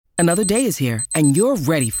Another day is here, and you're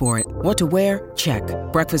ready for it. What to wear? Check.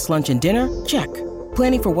 Breakfast, lunch, and dinner? Check.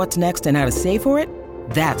 Planning for what's next and how to save for it?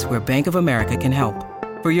 That's where Bank of America can help.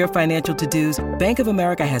 For your financial to-dos, Bank of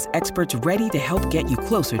America has experts ready to help get you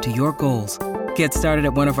closer to your goals. Get started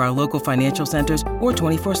at one of our local financial centers or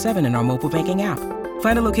 24/7 in our mobile banking app.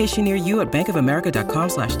 Find a location near you at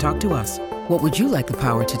bankofamerica.com/talktous. What would you like the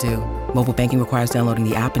power to do? Mobile banking requires downloading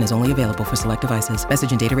the app and is only available for select devices.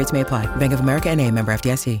 Message and data rates may apply. Bank of America N.A., member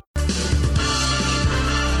FDIC.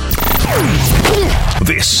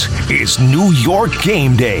 This is New York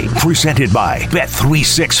Game Day, presented by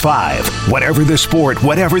Bet365. Whatever the sport,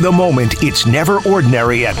 whatever the moment, it's never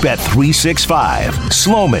ordinary at Bet365.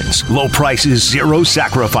 Sloman's, low prices, zero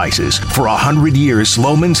sacrifices. For 100 years,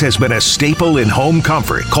 Sloman's has been a staple in home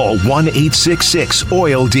comfort. Call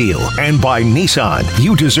 1-866-OIL-DEAL. And by Nissan,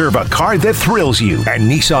 you deserve a car that thrills you. And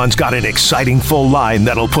Nissan's got an exciting full line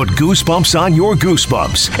that'll put goosebumps on your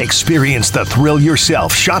goosebumps. Experience the thrill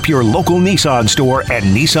yourself. Shop your local Nissan store at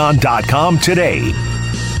Nissan.com today.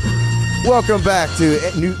 Welcome back to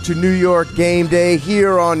New York Game Day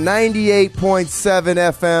here on 98.7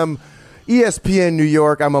 FM ESPN New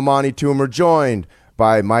York. I'm Amani Toomer, joined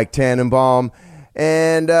by Mike Tannenbaum.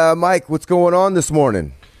 And Mike, what's going on this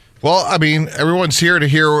morning? Well, I mean, everyone's here to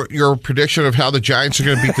hear your prediction of how the Giants are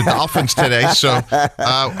going to beat the Dolphins today, so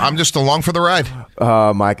I'm just along for the ride.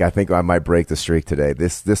 Mike, I think I might break the streak today.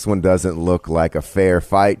 This one doesn't look like a fair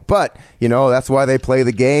fight, but, you know, that's why they play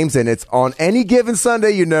the games, and it's on any given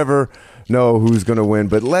Sunday. You never know who's going to win.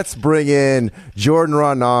 But let's bring in Jordan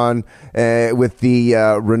Raanan with the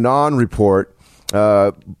Raanan Report,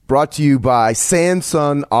 brought to you by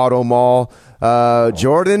Samsung Auto Mall.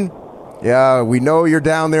 Jordan? Yeah, we know you're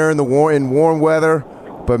down there in warm weather,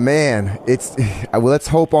 but man, let's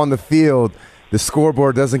hope on the field the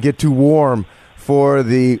scoreboard doesn't get too warm for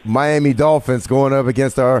the Miami Dolphins going up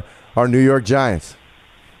against our New York Giants.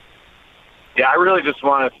 Yeah, I really just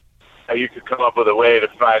want to you could come up with a way to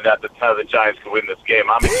find out how the Giants can win this game.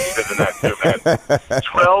 I'm interested in that too, man.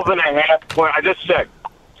 12.5 point. I just checked.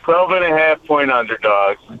 12.5 point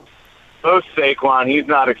underdogs. Both Saquon, he's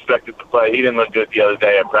not expected to play. He didn't look good the other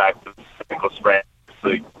day at practice. Ankle sprain.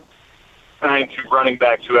 Two running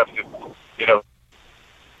backs who have to,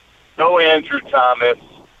 no Andrew Thomas.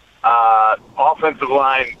 Offensive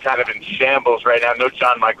line kind of in shambles right now. No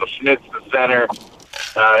John Michael Schmitz, the center.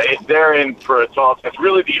 They're in for a toss. It's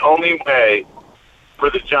really the only way for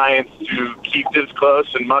the Giants to keep this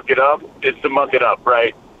close and muck it up is to muck it up,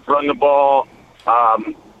 right? Run the ball.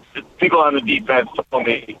 People on the defense told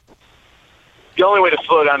me the only way to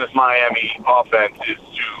slow down this Miami offense is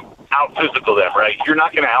to out-physical them, right? You're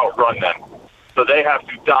not going to outrun them. So they have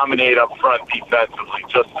to dominate up front defensively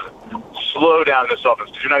just to slow down this offense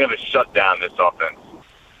because you're not going to shut down this offense.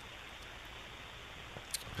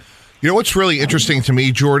 You know what's really interesting to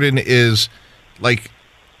me, Jordan, is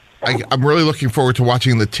I'm really looking forward to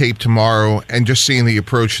watching the tape tomorrow and just seeing the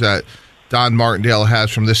approach that Don Martindale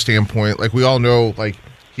has from this standpoint. Like, we all know,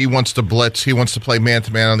 he wants to blitz. He wants to play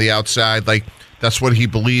man-to-man on the outside. That's what he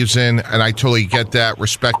believes in, and I totally get that,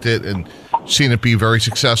 respect it, and seen it be very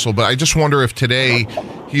successful. But I just wonder if today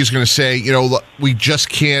he's going to say, we just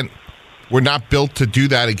can't, we're not built to do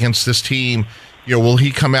that against this team. Will he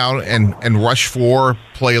come out and rush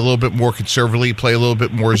play a little bit more conservatively, play a little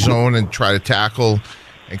bit more zone, and try to tackle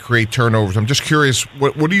and create turnovers? I'm just curious,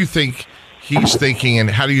 what do you think he's thinking, and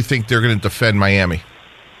how do you think they're going to defend Miami?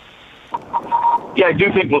 Yeah, I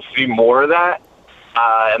do think we'll see more of that.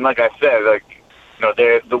 And like I said,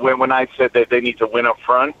 when I said that they need to win up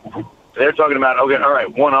front, they're talking about, okay, all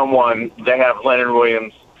right, one-on-one, they have Leonard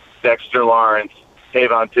Williams, Dexter Lawrence,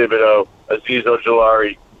 Kayvon Thibodeau, Azeez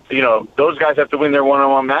Ojulari. Those guys have to win their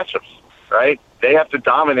one-on-one matchups, right? They have to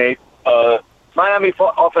dominate Miami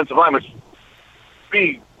offensive line, which, to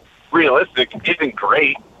be realistic, isn't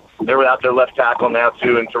great. They're without their left tackle now,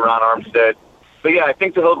 too, in Teron Armstead. But, yeah, I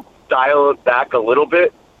think that he'll dial it back a little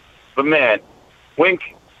bit. But, man, Wink,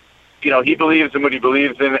 he believes in what he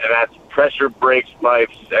believes in, and that's pressure, breaks,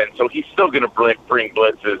 pipes, and so he's still going to bring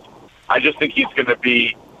blitzes. I just think he's going to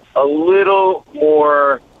be a little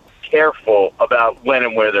more careful about when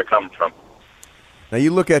and where they're coming from. Now,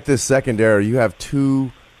 you look at this secondary, you have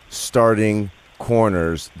two starting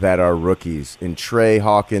corners that are rookies in Trey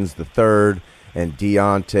Hawkins III and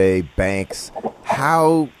Deonte Banks.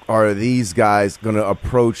 How are these guys going to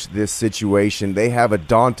approach this situation? They have a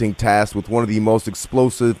daunting task with one of the most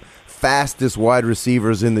explosive, fastest wide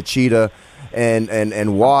receivers in the Cheetah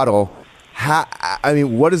and Waddle.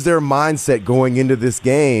 What is their mindset going into this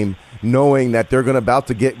game, knowing that they're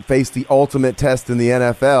face the ultimate test in the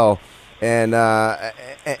NFL, and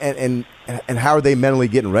and how are they mentally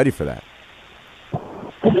getting ready for that?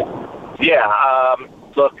 Yeah,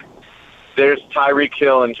 look, there's Tyreek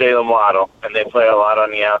Hill and Jalen Waddle, and they play a lot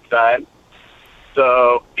on the outside.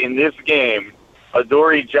 So in this game,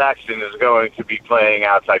 Adoree Jackson is going to be playing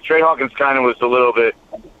outside. Trey Hawkins kind of was a little bit,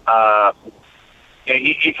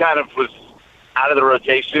 he kind of was out of the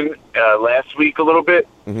rotation last week a little bit.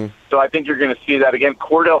 Mm-hmm. So I think you're going to see that again.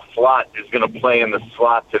 Cordell Flott is going to play in the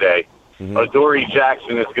slot today. Mm-hmm. Adoree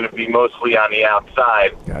Jackson is going to be mostly on the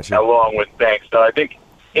outside, along with Banks. So I think,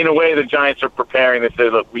 in a way, the Giants are preparing to say,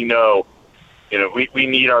 look, we know, we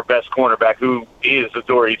need our best cornerback, who is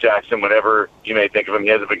Adoree Jackson, whatever you may think of him. He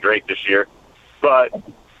hasn't been great this year. But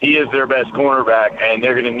he is their best cornerback, and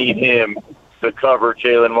they're going to need him to cover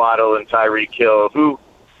Jalen Waddle and Tyreek Hill, who,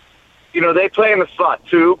 they play in the slot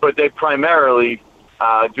too, but they primarily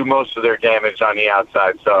do most of their damage on the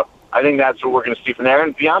outside. So I think that's what we're going to see from there.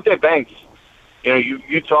 And Deonte Banks,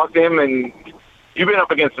 you talk to him, and you've been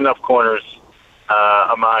up against enough corners,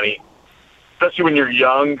 Amani, especially when you're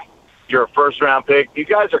young. You're a first-round pick. These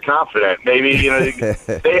guys are confident. Maybe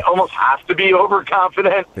they almost have to be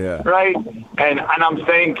overconfident, right? And I'm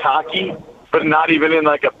saying cocky, but not even in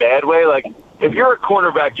like a bad way. Like, if you're a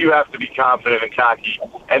cornerback, you have to be confident and cocky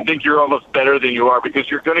and think you're almost better than you are,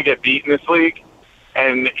 because you're going to get beat in this league,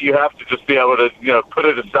 and you have to just be able to put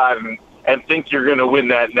it aside and think you're going to win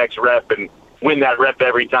that next rep and win that rep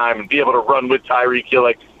every time and be able to run with Tyreek Hill.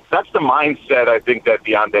 Like, that's the mindset I think that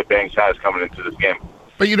Deonte Banks has coming into this game.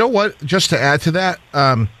 But you know what? Just to add to that,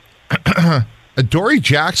 Adoree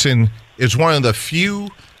Jackson is one of the few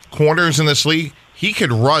corners in this league. He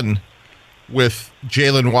could run with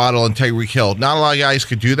Jalen Waddle and Tyreek Hill. Not a lot of guys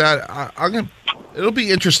could do that. It'll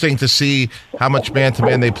be interesting to see how much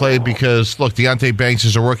man-to-man they play, because, look, Deonte Banks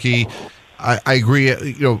is a rookie. I agree.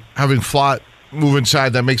 Having Flott move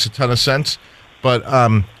inside, that makes a ton of sense. But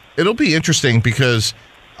it'll be interesting because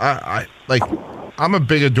I'm a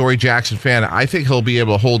big Adoree Jackson fan. I think he'll be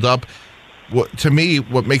able to hold up. To me,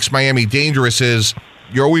 what makes Miami dangerous is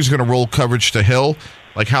you're always going to roll coverage to Hill.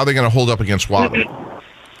 Like, how are they going to hold up against Waddle?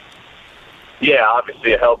 Yeah,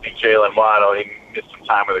 obviously a healthy Jalen Waddle. He missed some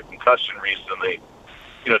time with a concussion recently.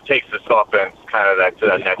 Takes this offense kind of to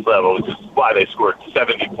that next level, which is why they scored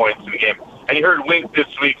 70 points in the game. And you heard Wink this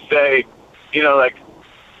week say,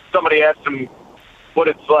 somebody asked him what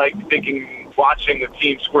it's like watching the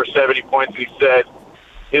team score 70 points, and he said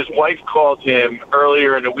his wife called him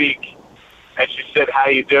earlier in the week, and she said, "How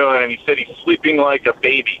you doing?" And he said he's sleeping like a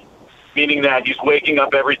baby, meaning that he's waking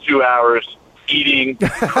up every 2 hours, eating,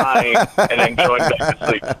 crying, and then going back to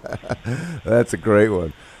sleep. That's a great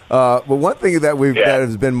one. But one thing that that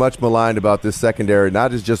has been much maligned about this secondary,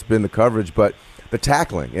 not has just been the coverage, but the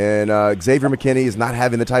tackling. And Xavier McKinney is not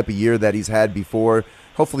having the type of year that he's had before.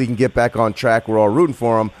 Hopefully he can get back on track. We're all rooting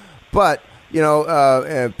for him. But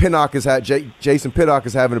Pinnock Jason Pinnock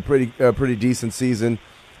is having a pretty decent season.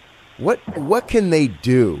 What can they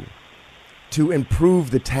do to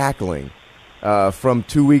improve the tackling from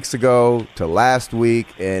 2 weeks ago to last week,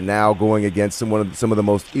 and now going against some of the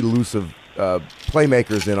most elusive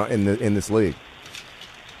playmakers in this league?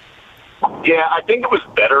 Yeah, I think it was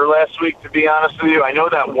better last week, to be honest with you. I know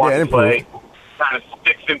that one play kind of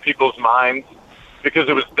sticks in people's minds because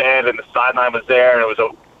it was bad and the sideline was there, and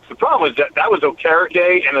the problem was that was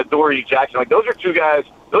Okereke and Adoree Jackson. Like, those are two guys.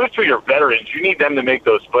 Those are two of your veterans. You need them to make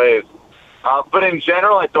those plays. But in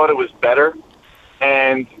general, I thought it was better.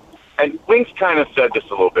 And Winks kind of said this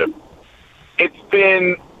a little bit. It's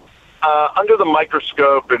been under the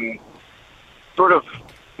microscope and sort of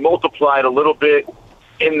multiplied a little bit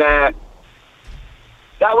in that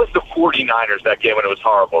was the 49ers that game when it was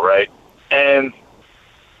horrible, right? And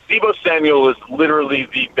Deebo Samuel is literally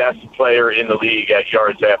the best player in the league at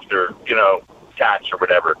yards after, catch or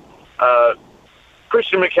whatever.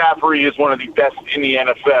 Christian McCaffrey is one of the best in the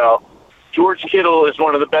NFL. George Kittle is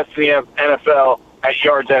one of the best in the NFL at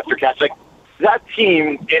yards after catch. Like, that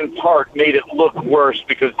team, in part, made it look worse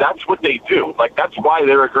because that's what they do. Like, that's why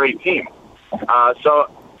they're a great team.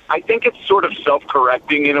 So I think it's sort of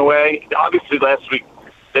self-correcting in a way. Obviously, last week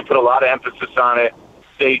they put a lot of emphasis on it.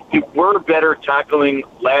 They were better tackling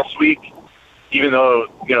last week, even though,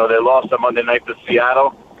 they lost on Monday night to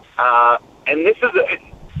Seattle. And this is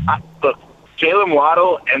look, Jalen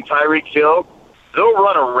Waddle and Tyreek Hill, they'll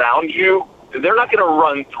run around you. They're not going to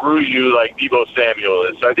run through you like Deebo Samuel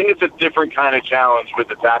is. So I think it's a different kind of challenge with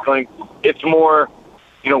the tackling. It's more,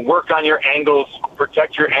 work on your angles,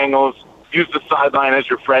 protect your angles, use the sideline as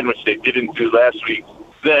your friend, which they didn't do last week.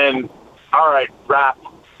 Then, all right, wrap,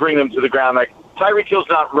 bring them to the ground. Like, Tyreek Hill's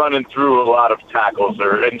not running through a lot of tackles,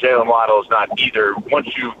 and Jalen Waddle is not either.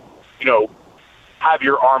 Once you have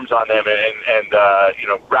your arms on them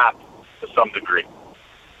and wrap to some degree.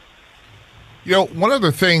 One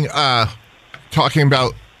other thing, talking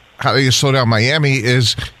about how you slow down Miami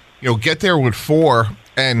is, get there with 4,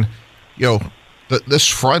 and, this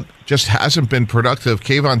front just hasn't been productive.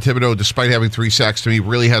 Kayvon Thibodeau, despite having 3 sacks, to me,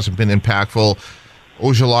 really hasn't been impactful.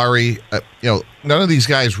 Ojulari, none of these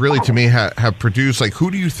guys really, to me, have produced. Like,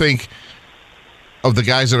 who do you think of the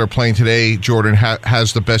guys that are playing today, Jordan,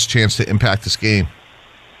 has the best chance to impact this game?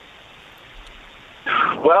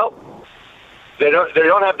 Well, they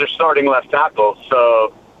don't have their starting left tackle,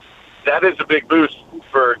 so that is a big boost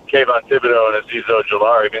for Kayvon Thibodeau and Azeez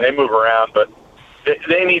Ojulari. I mean, they move around, but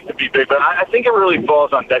they need to be big. But I think it really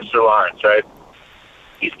falls on Dexter Lawrence, right?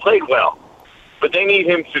 He's played well, but they need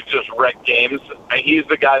him to just wreck games. And he's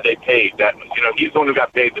the guy they paid. He's the one who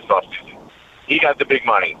got paid this offseason. He got the big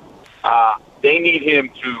money. They need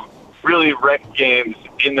him to really wreck games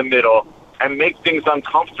in the middle and make things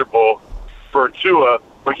uncomfortable for Tua,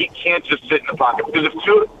 where he can't just sit in the pocket. Because if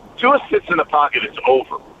Tua sits in the pocket, it's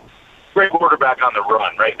over. Great quarterback on the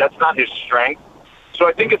run, right? That's not his strength. So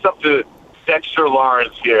I think it's up to Dexter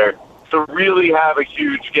Lawrence here to really have a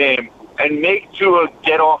huge game and make Tua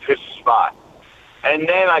get off his spot. And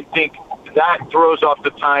then I think that throws off the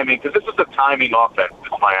timing, because this is a timing offense,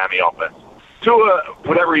 this Miami offense. Tua,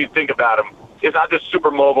 whatever you think about him, is not just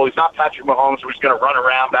super mobile. He's not Patrick Mahomes, where he's going to run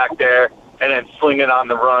around back there and then sling it on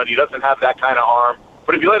the run. He doesn't have that kind of arm.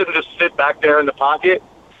 But if you let him just sit back there in the pocket,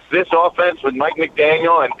 this offense with Mike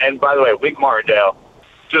McDaniel, and by the way, Wink Martindale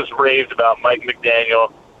just raved about Mike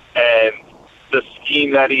McDaniel and the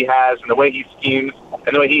scheme that he has and the way he schemes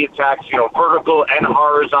and the way he attacks, vertical and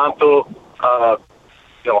horizontal,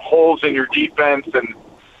 holes in your defense. And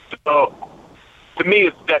so, to me,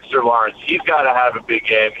 it's Dexter Lawrence. He's got to have a big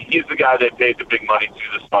game. He's the guy they paid the big money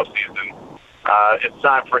to this offseason. It's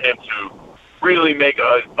time for him to really make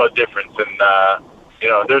a difference. And,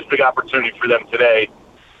 there's big opportunity for them today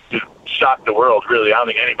to shock the world, really. I don't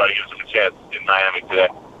think anybody gives them a chance in Miami today.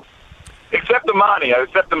 Except Imani.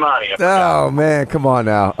 Oh, man, come on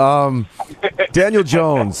now. Daniel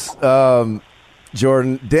Jones,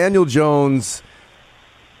 Jordan. Daniel Jones,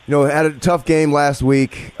 had a tough game last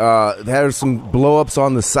week. Had some blow-ups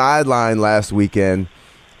on the sideline last weekend.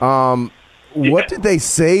 What did they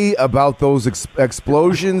say about those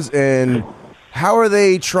explosions, and how are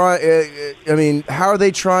they trying? How are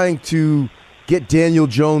they trying to get Daniel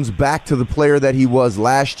Jones back to the player that he was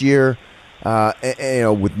last year?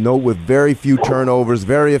 With very few turnovers,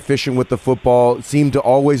 very efficient with the football, seemed to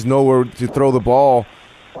always know where to throw the ball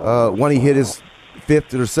when he hit his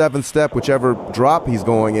 5th or 7th step, whichever drop he's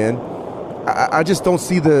going in. I just don't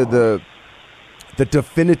see the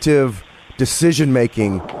definitive decision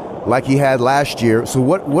making like he had last year. So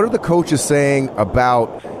what are the coaches saying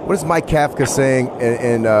about, what is Mike Kafka saying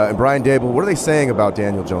and Brian Dable? What are they saying about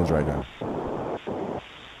Daniel Jones right now?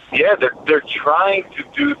 Yeah, they're trying to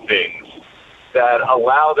do things that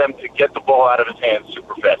allow them to get the ball out of his hands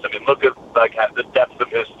super fast. I mean, look at the depth of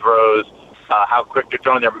his throws, how quick they're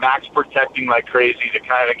throwing. They're max protecting like crazy to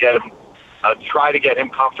kind of get him, try to get him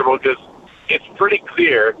comfortable, because it's pretty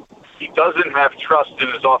clear he doesn't have trust in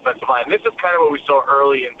his offensive line. And this is kind of what we saw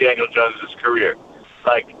early in Daniel Jones' career.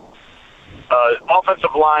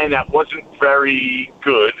 Offensive line that wasn't very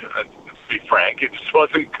good, to be frank. It just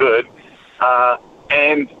wasn't good.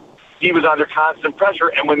 And he was under constant pressure,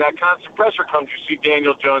 and when that constant pressure comes, you see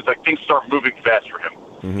Daniel Jones, things start moving fast for him.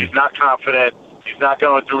 Mm-hmm. He's not confident. He's not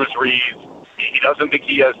going through his reads. He doesn't think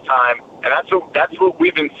he has time, and that's what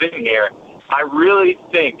we've been seeing here. I really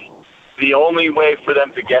think the only way for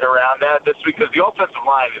them to get around that this week, because the offensive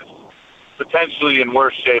line is potentially in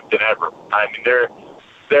worse shape than ever. I mean,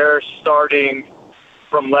 they're starting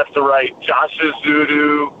from left to right. Josh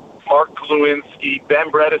Azudu, Mark Lewinsky, Ben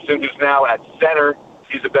Bredesen, who's now at center.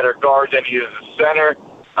 He's a better guard than he is a center.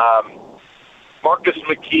 Marcus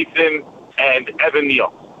McKeithen and Evan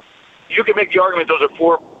Neal. You can make the argument those are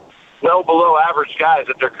 4 well below average guys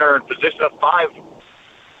at their current position, 5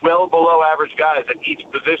 well below average guys at each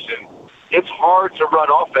position. It's hard to run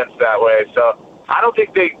offense that way. So I don't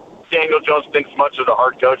think Daniel Jones thinks much of the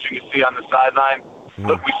hard coaching you see on the sideline.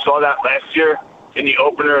 Look, we saw that last year in the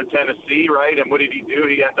opener in Tennessee, right? And what did he do?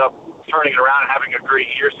 He ended up turning it around and having a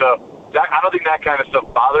great year. So I don't think that kind of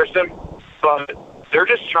stuff bothers him, but they're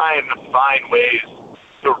just trying to find ways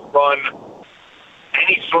to run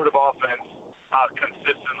any sort of offense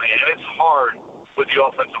consistently, and it's hard with the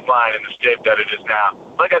offensive line in the shape that it is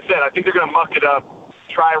now. Like I said, I think they're going to muck it up,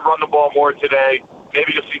 try and run the ball more today.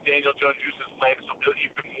 Maybe you'll see Daniel Jones use his legs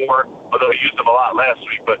even more, although he used them a lot last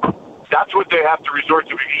week, but that's what they have to resort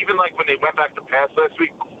to. Even when they went back to pass last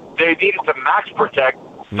week, they needed to max protect.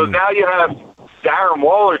 So now you have Darren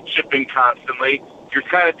Waller chipping constantly. You're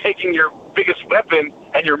kind of taking your biggest weapon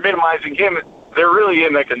and you're minimizing him. They're really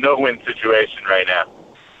in like a no-win situation right now.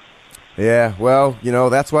 Yeah, well,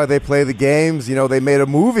 that's why they play the games. They made a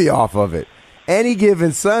movie off of it. Any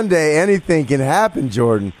given Sunday, anything can happen,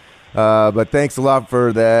 Jordan. But thanks a lot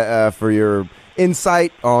for that, for your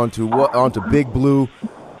insight onto Big Blue.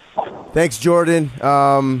 Thanks, Jordan.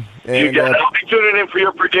 I'll be tuning in for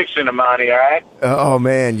your prediction, Amani, all right? Oh,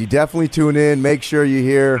 man, you definitely tune in. Make sure you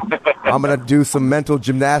hear. I'm going to do some mental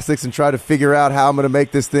gymnastics and try to figure out how I'm going to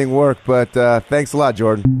make this thing work. But thanks a lot,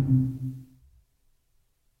 Jordan.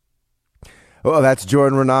 Oh, that's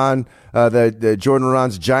Jordan Raanan. The Jordan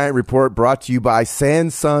Raanan's Giant Report brought to you by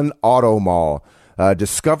Sansun Auto Mall.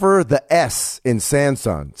 Discover the S in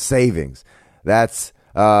Sansun savings. That's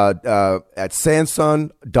at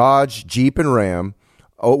Sansun, Dodge, Jeep, and Ram.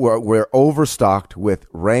 We're overstocked with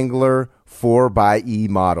Wrangler 4xe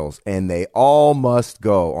models, and they all must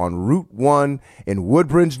go on Route 1 in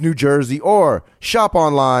Woodbridge, New Jersey, or shop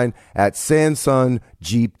online at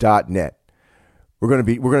SansunJeep.net. We're going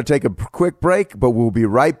to take a quick break, but we'll be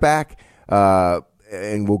right back,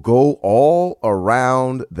 and we'll go all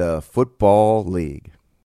around the football league.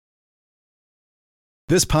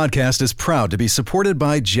 This podcast is proud to be supported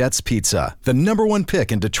by Jets Pizza, the #1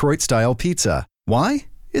 pick in Detroit-style pizza. Why?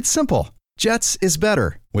 It's simple. Jets is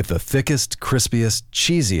better. With the thickest, crispiest,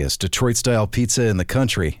 cheesiest Detroit-style pizza in the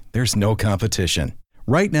country, there's no competition.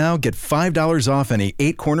 Right now, get $5 off any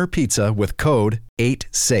 8-corner pizza with code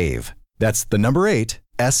 8SAVE. That's the number 8,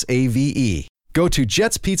 SAVE. Go to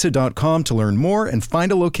jetspizza.com to learn more and find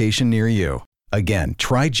a location near you. Again,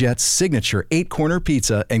 try Jet's signature 8-corner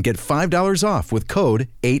pizza and get $5 off with code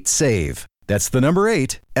 8SAVE. That's the number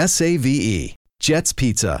 8, SAVE. Jet's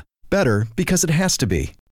Pizza. Better because it has to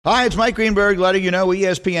be. Hi, it's Mike Greenberg letting you know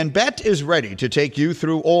ESPN Bet is ready to take you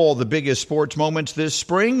through all the biggest sports moments this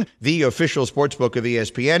spring. The official sportsbook of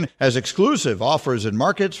ESPN has exclusive offers and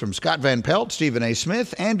markets from Scott Van Pelt, Stephen A.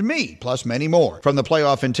 Smith, and me, plus many more. From the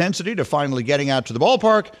playoff intensity to finally getting out to the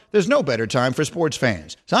ballpark, there's no better time for sports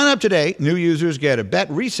fans. Sign up today. New users get a bet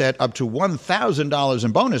reset up to $1,000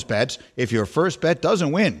 in bonus bets if your first bet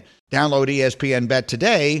doesn't win. Download ESPN Bet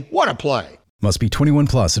today. What a play. Must be 21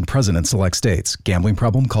 plus and present in select states. Gambling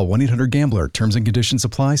problem? Call 1-800-GAMBLER. Terms and conditions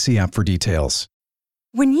apply. See app for details.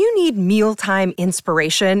 When you need mealtime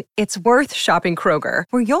inspiration, it's worth shopping Kroger,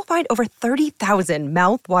 where you'll find over 30,000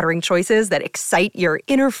 mouth-watering choices that excite your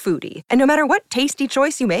inner foodie. And no matter what tasty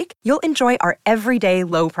choice you make, you'll enjoy our everyday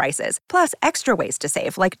low prices, plus extra ways to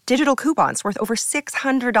save, like digital coupons worth over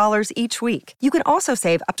 $600 each week. You can also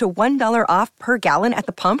save up to $1 off per gallon at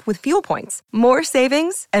the pump with fuel points. More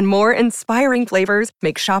savings and more inspiring flavors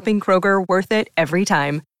make shopping Kroger worth it every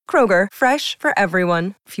time. Kroger, fresh for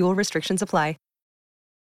everyone. Fuel restrictions apply.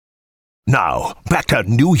 Now, back to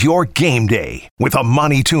New York Game Day with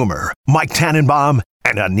Amani Toomer, Mike Tannenbaum,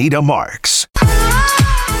 and Anita Marks.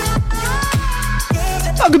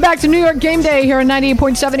 Welcome back to New York Game Day here on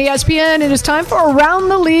 98.7 ESPN. It is time for Around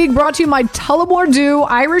the League, brought to you by Tullamore Dew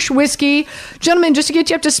Irish Whiskey. Gentlemen, just to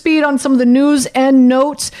get you up to speed on some of the news and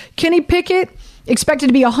notes, Kenny Pickett expected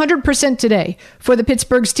to be 100% today for the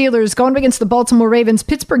Pittsburgh Steelers going against the Baltimore Ravens.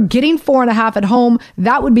 Pittsburgh getting 4.5 at home.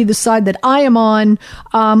 That would be the side that I am on.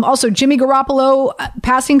 Also, Jimmy Garoppolo,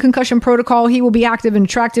 passing concussion protocol. He will be active and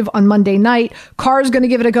attractive on Monday night. Carr's going to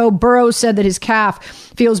give it a go. Burrow said that his calf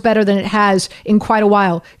feels better than it has in quite a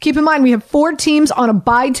while. Keep in mind, we have 4 teams on a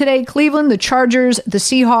bye today. Cleveland, the Chargers, the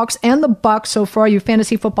Seahawks, and the Bucs. So for all you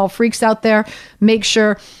fantasy football freaks out there, make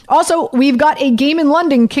sure. Also, we've got a game in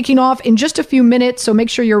London kicking off in just a few minutes, so make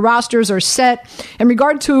sure your rosters are set. In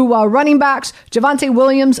regard to running backs, Javonte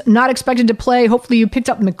Williams not expected to play. Hopefully you picked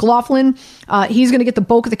up McLaughlin. He's going to get the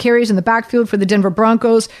bulk of the carries in the backfield for the Denver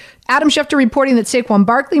Broncos. Adam Schefter reporting that Saquon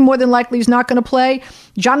Barkley more than likely is not going to play.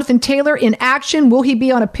 Jonathan Taylor in action. Will he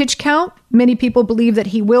be on a pitch count? Many people believe that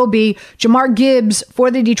he will be. Jamar Gibbs for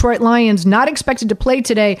the Detroit Lions, not expected to play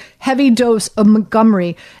today. Heavy dose of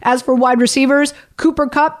Montgomery. As for wide receivers, Cooper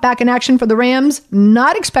Kupp back in action for the Rams,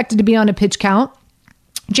 not expected to be on a pitch count.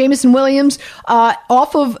 Jameson Williams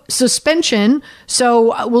off of suspension,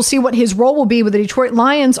 so we'll see what his role will be with the Detroit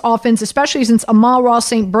Lions offense, especially since Amon-Ra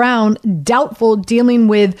St. Brown doubtful, dealing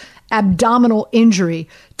with abdominal injury.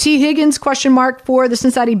 T. Higgins, question mark for the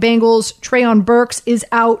Cincinnati Bengals. Treyon Burks is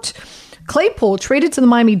out. Claypool traded to the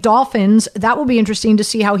Miami Dolphins. That will be interesting to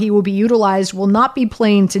see how he will be utilized. Will not be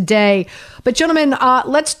playing today. But gentlemen,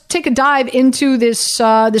 let's take a dive into this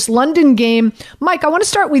London game. Mike, I want to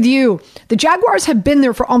start with you. The Jaguars have been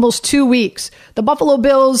there for almost 2 weeks. The Buffalo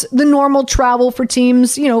Bills, the normal travel for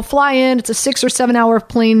teams, fly in. It's a 6 or 7 hour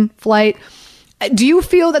plane flight. Do you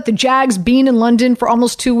feel that the Jags being in London for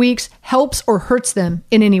almost 2 weeks helps or hurts them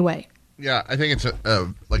in any way? Yeah, I think it's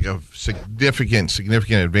a significant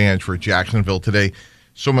advantage for Jacksonville today.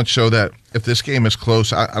 So much so that if this game is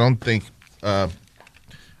close, I don't think I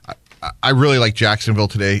really like Jacksonville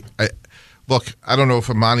today. I don't know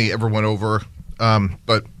if Amani ever went over,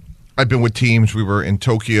 but I've been with teams. We were in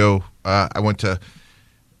Tokyo. I went to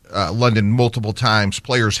London multiple times.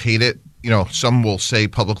 Players hate it. Some will say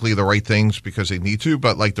publicly the right things because they need to,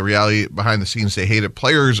 but the reality behind the scenes, they hate it.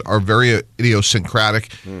 Players are very idiosyncratic.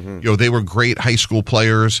 Mm-hmm. They were great high school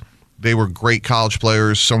players. They were great college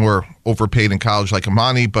players. Some were overpaid in college like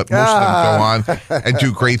Amani, but most of them go on and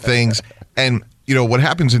do great things. And, what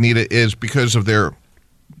happens, Anita, is because of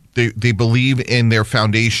they believe in their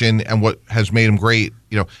foundation and what has made them great,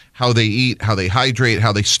 how they eat, how they hydrate,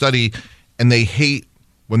 how they study, and they hate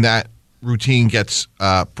when that routine gets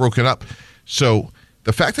broken up. So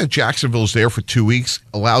the fact that Jacksonville's there for 2 weeks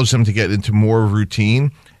allows them to get into more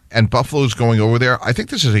routine, and Buffalo's going over there. I think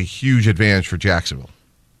this is a huge advantage for Jacksonville.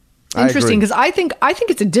 Interesting, because I think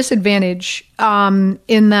it's a disadvantage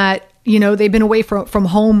in that they've been away from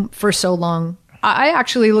home for so long. I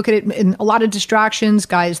actually look at it in a lot of distractions.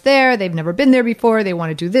 Guys there, they've never been there before. They want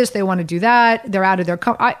to do this, they want to do that. They're out of their.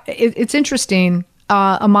 It's interesting.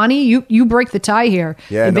 Amani, you break the tie here.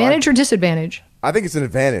 Yeah, advantage or disadvantage? I think it's an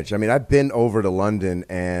advantage. I mean, I've been over to London,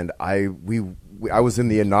 and I was in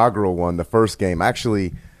the inaugural one, the first game. I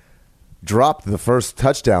actually dropped the first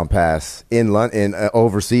touchdown pass in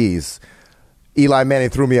overseas. Eli Manning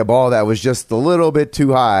threw me a ball that was just a little bit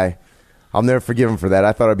too high. I'll never forgive him for that.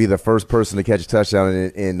 I thought I'd be the first person to catch a touchdown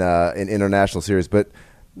in international series, but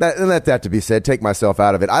let that to be said. Take myself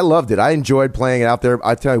out of it. I loved it. I enjoyed playing it out there.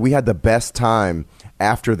 I tell you, we had the best time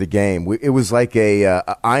after the game. It was like a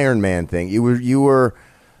Iron Man thing. You were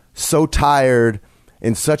so tired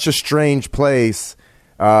in such a strange place.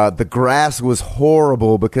 The grass was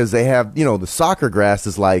horrible because they have the soccer grass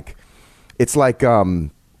is like it's like a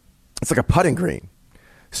putting green.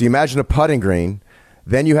 So you imagine a putting green.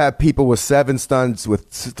 Then you have people with 7 studs, with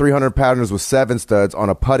 300-pounders with 7 studs on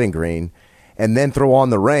a putting green, and then throw on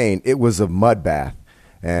the rain. It was a mud bath.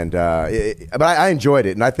 But I enjoyed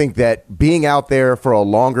it, and I think that being out there for a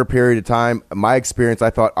longer period of time, my experience, I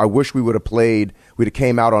thought I wish we would have played. We'd have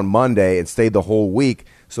came out on Monday and stayed the whole week,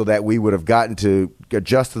 so that we would have gotten to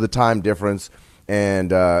adjust to the time difference and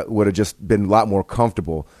would have just been a lot more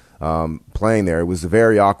comfortable playing there. It was a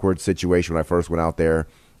very awkward situation when I first went out there.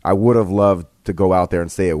 I would have loved to go out there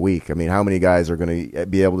and stay a week. I mean, how many guys are going to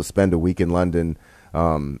be able to spend a week in London,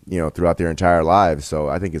 throughout their entire lives? So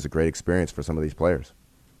I think it's a great experience for some of these players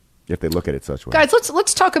if they look at it such way. Guys,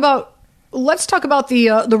 let's talk about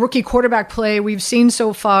the rookie quarterback play we've seen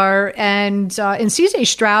so far, and CJ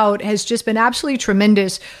Stroud has just been absolutely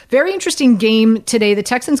tremendous. Very interesting game today. The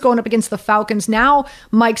Texans going up against the Falcons. Now,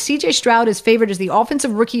 Mike, CJ Stroud is favored as the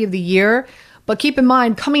offensive rookie of the year, but keep in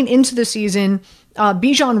mind, coming into the season,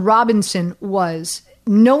 Bijan Robinson was.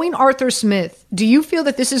 Knowing Arthur Smith, do you feel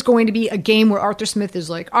that this is going to be a game where Arthur Smith is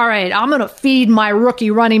like, all right, I'm going to feed my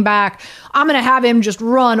rookie running back. I'm going to have him just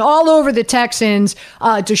run all over the Texans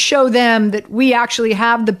to show them that we actually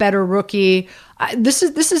have the better rookie. I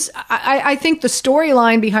think the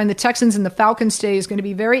storyline behind the Texans and the Falcons today is going to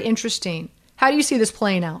be very interesting. How do you see this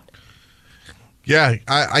playing out? Yeah,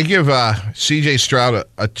 I give C.J. Stroud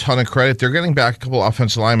a ton of credit. They're getting back a couple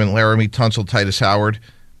offensive linemen, Laramie Tunsil, Titus Howard.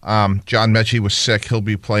 John Mechie was sick. He'll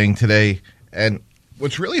be playing today. And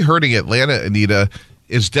what's really hurting Atlanta, Anita,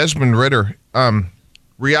 is Desmond Ridder.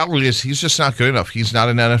 Reality is he's just not good enough. He's not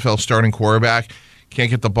an NFL starting quarterback. Can't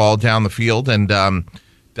get the ball down the field. And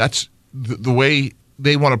that's the way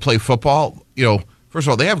they want to play football. First of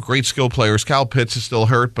all, they have great skill players. Kyle Pitts is still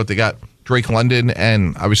hurt, but they got Drake London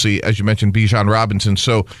and obviously, as you mentioned, Bijan Robinson.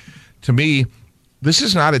 So to me, this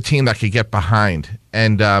is not a team that could get behind.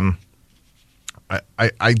 And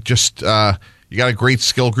I just you got a great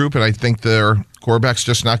skill group, and I think their quarterback's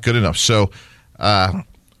just not good enough. So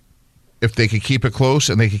if they could keep it close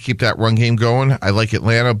and they could keep that run game going, I like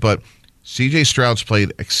Atlanta. But C.J. Stroud's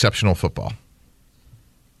played exceptional football.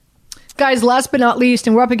 Guys, last but not least,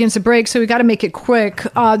 and we're up against a break, so we got to make it quick.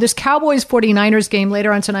 This Cowboys-49ers game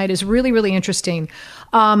later on tonight is really, really interesting.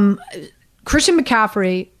 Christian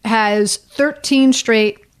McCaffrey has 13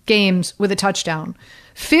 straight games with a touchdown.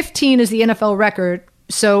 15 is the NFL record.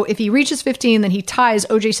 So if he reaches 15, then he ties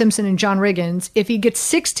O.J. Simpson and John Riggins. If he gets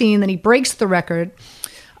 16, then he breaks the record.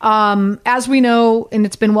 As we know, and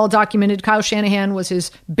it's been well documented, Kyle Shanahan was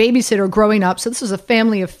his babysitter growing up. So this is a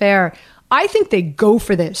family affair. I think they go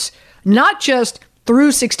for this, not just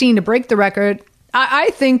through 16 to break the record. I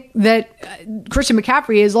think that Christian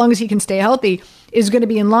McCaffrey, as long as he can stay healthy, is going to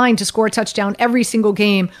be in line to score a touchdown every single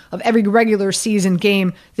game of every regular season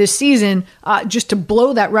game this season, just to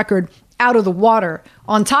blow that record out of the water.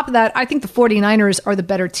 On top of that, I think the 49ers are the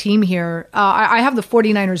better team here. I have the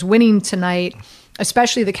 49ers winning tonight,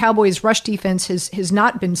 especially the Cowboys' rush defense has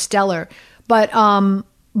not been stellar. But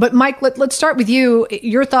Mike, let's start with you.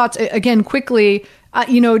 Your thoughts, again, quickly.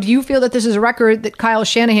 Do you feel that this is a record that Kyle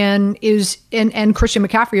Shanahan and Christian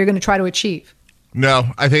McCaffrey are going to try to achieve? No,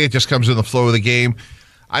 I think it just comes in the flow of the game.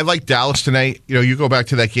 I like Dallas tonight. You go back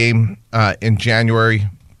to that game in January,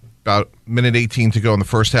 about minute 18 to go in the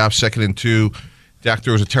first half, 2nd and 2. Dak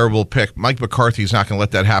throws a terrible pick. Mike McCarthy's not going to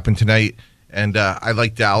let that happen tonight. And I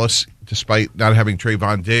like Dallas, despite not having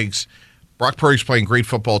Trayvon Diggs. Brock Purdy's playing great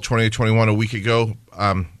football 20-21 a week ago.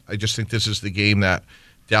 I just think this is the game that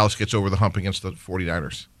Dallas gets over the hump against the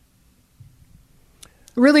 49ers.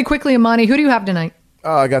 Really quickly, Amani, who do you have tonight?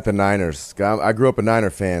 Oh, I got the Niners. I grew up a Niner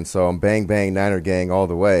fan, so I'm bang, bang, Niner gang all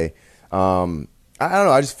the way. I don't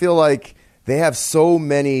know. I just feel like they have so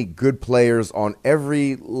many good players on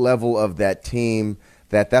every level of that team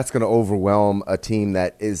that's going to overwhelm a team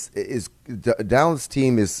that is Dallas'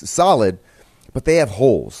 team is solid, but they have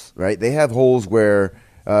holes, right? They have holes where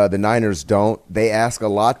the Niners don't. They ask a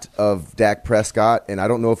lot of Dak Prescott, and I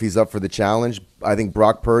don't know if he's up for the challenge. I think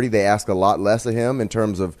Brock Purdy, they ask a lot less of him in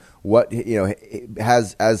terms of what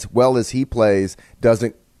has, as well as he plays,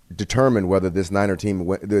 doesn't determine whether this Niner team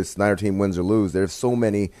wins or loses. There's so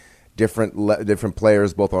many different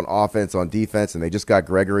players, both on offense, on defense, and they just got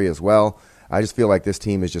Gregory as well. I just feel like this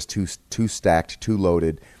team is just too stacked, too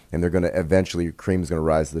loaded, and they're going to eventually, cream's going to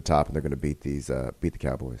rise to the top, and they're going to beat the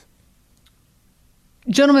Cowboys.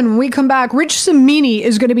 Gentlemen, when we come back, Rich Cimini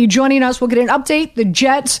is going to be joining us. We'll get an update. The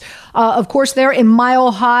Jets, of course, they're in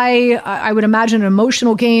Mile High. I would imagine an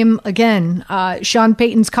emotional game. Again, Sean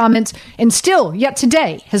Payton's comments, and still, yet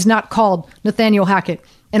today, has not called Nathaniel Hackett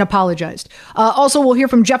and apologized. Also, we'll hear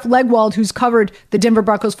from Jeff Legwold, who's covered the Denver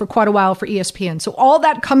Broncos for quite a while for ESPN. So all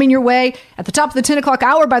that coming your way at the top of the 10 o'clock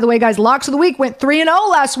hour. By the way, guys, Locks of the Week went 3-0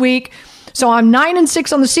 last week. So I'm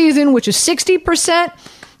 9-6 on the season, which is 60%.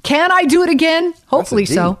 Can I do it again? Hopefully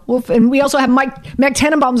so. And we also have Mike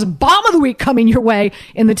Tannenbaum's Bomb of the Week coming your way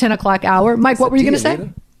in the 10 o'clock hour. Mike, what were you going to say?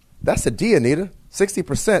 That's a D, Anita.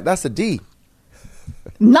 60%. That's a D.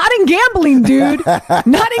 Not in gambling, dude. Not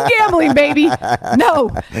in gambling, baby. No.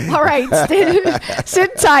 All right.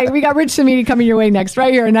 Sit tight. We got Rich Cimini coming your way next,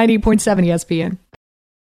 right here on 98.7 ESPN.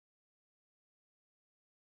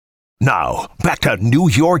 Now, back to New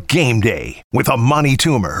York Game Day with Amani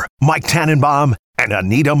Toomer, Mike Tannenbaum, and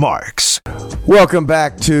Anita Marks. Welcome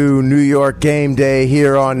back to New York Game Day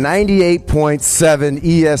here on 98.7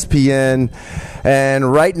 ESPN.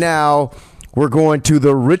 And right now, we're going to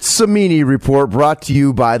the Rich Cimini Report, brought to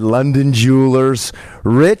you by London Jewelers.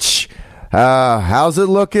 Rich, how's it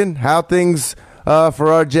looking? How things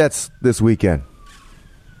for our Jets this weekend?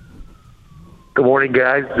 Good morning,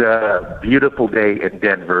 guys. Beautiful day in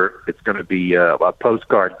Denver. It's going to be a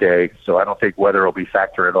postcard day, so I don't think weather will be a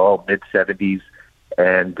factor at all, mid-70s.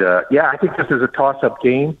 And, I think this is a toss-up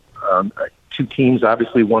game. Two teams,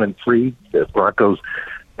 obviously 1-3. The Broncos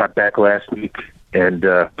got back last week and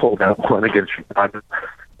pulled out one against Raanan.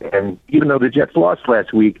 And even though the Jets lost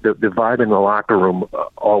last week, the vibe in the locker room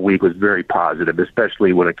all week was very positive,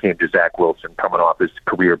 especially when it came to Zach Wilson coming off his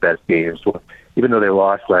career-best game. So even though they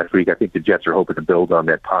lost last week, I think the Jets are hoping to build on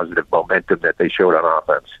that positive momentum that they showed on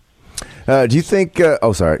offense. Do you think? Do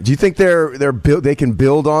you think they can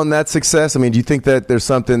build on that success? I mean, do you think that there's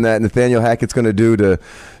something that Nathaniel Hackett's going to do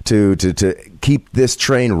to keep this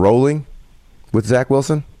train rolling with Zach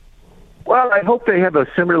Wilson? Well, I hope they have a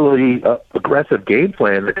similarly aggressive game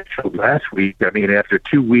plan that they showed last week. I mean, after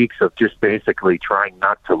 2 weeks of just basically trying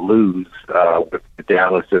not to lose with the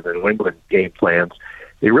Dallas and the New England game plans,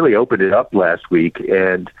 they really opened it up last week,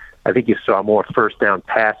 and I think you saw more first down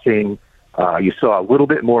passing. You saw a little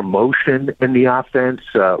bit more motion in the offense.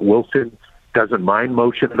 Wilson doesn't mind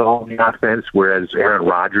motion at all in the offense, whereas Aaron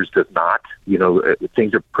Rodgers does not. You know,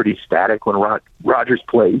 things are pretty static when Rodgers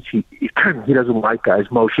plays. He doesn't like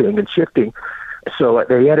guys motioning and shifting. So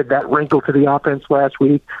they added that wrinkle to the offense last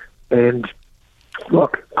week. And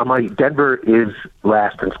look, Denver is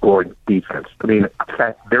last in scoring defense. I mean, in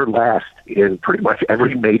fact, they're last in pretty much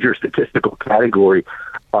every major statistical category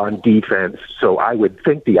on defense. So I would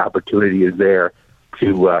think the opportunity is there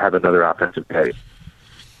to have another offensive day.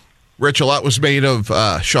 Rich, a lot was made of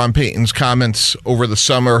Sean Payton's comments over the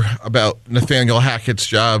summer about Nathaniel Hackett's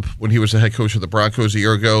job when he was the head coach of the Broncos a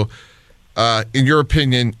year ago. In your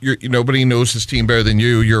opinion, nobody knows this team better than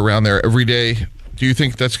you. You're around there every day. Do you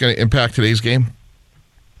think that's going to impact today's game?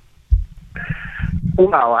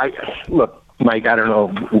 Well, look, Mike, I don't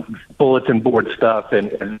know, bulletin board stuff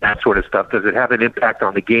and that sort of stuff. Does it have an impact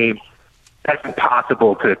on the game? That's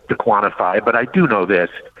impossible to quantify, but I do know this.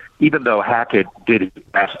 Even though Hackett did his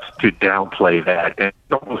best to downplay that, and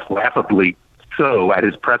almost laughably so at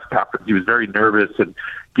his press conference, he was very nervous and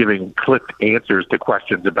giving clipped answers to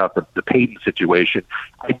questions about the Payton situation.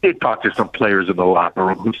 I did talk to some players in the locker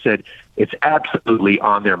room who said it's absolutely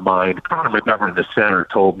on their mind. Connor McGovern, the center,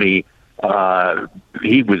 told me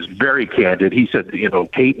he was very candid. He said,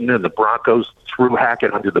 Payton and the Broncos threw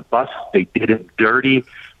Hackett under the bus. They did him dirty.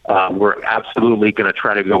 We're absolutely going to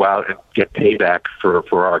try to go out and get payback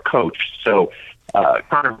for our coach. So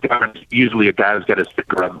Connor McGovern's usually a guy who's got his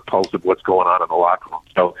finger on the pulse of what's going on in the locker room.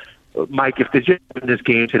 So, Mike, if the Jets win this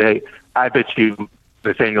game today, I bet you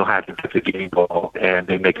Nathaniel Hackett gets a game ball and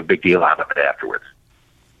they make a big deal out of it afterwards.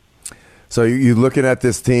 So you're looking at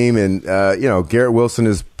this team, and Garrett Wilson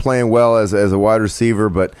is playing well as a wide receiver,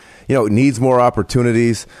 but needs more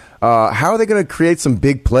opportunities. How are they going to create some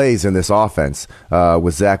big plays in this offense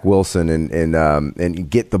with Zach Wilson and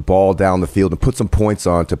get the ball down the field and put some points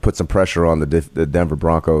on to put some pressure on the Denver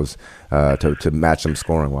Broncos to match them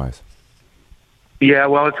scoring wise? Yeah,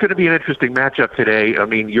 well, it's going to be an interesting matchup today. I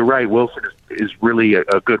mean, you're right. Wilson is really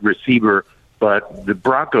a good receiver, but the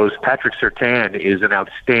Broncos, Patrick Surtain is an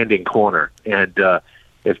outstanding corner, and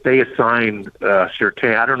if they assign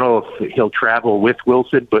Surtain, I don't know if he'll travel with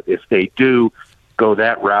Wilson, but if they do go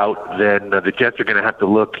that route, then the Jets are going to have to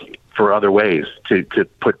look for other ways to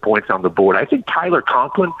put points on the board. I think Tyler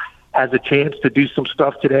Conklin has a chance to do some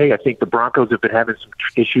stuff today. I think the Broncos have been having some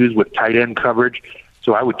issues with tight end coverage,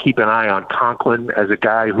 so I would keep an eye on Conklin as a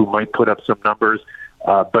guy who might put up some numbers.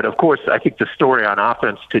 But, of course, I think the story on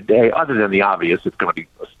offense today, other than the obvious, it's going to be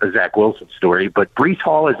a Zach Wilson story, but Breece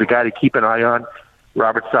Hall is a guy to keep an eye on.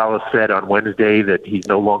 Robert Saleh said on Wednesday that he's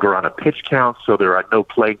no longer on a pitch count, so there are no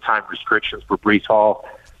playing time restrictions for Breece Hall.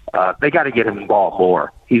 They got to get him the ball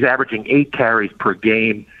more. He's averaging 8 carries per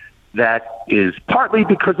game. That is partly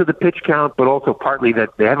because of the pitch count, but also partly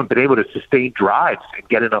that they haven't been able to sustain drives and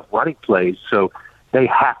get enough running plays, so they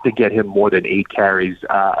have to get him more than 8 carries.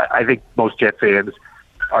 I think most Jet fans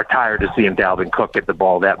are tired of seeing Dalvin Cook get the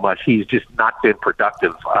ball that much. He's just not been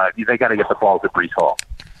productive. They got to get the ball to Breece Hall.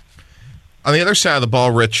 On the other side of the ball,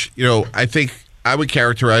 Rich, I think I would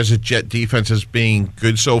characterize the Jet defense as being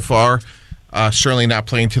good so far. Certainly not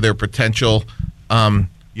playing to their potential.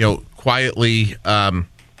 Quietly,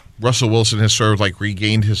 Russell Wilson has sort of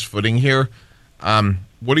regained his footing here.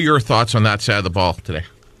 What are your thoughts on that side of the ball today?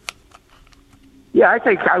 Yeah, I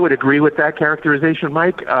think I would agree with that characterization,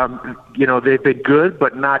 Mike. They've been good,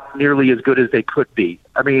 but not nearly as good as they could be.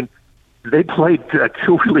 I mean, they played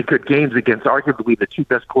 2 really good games against arguably the 2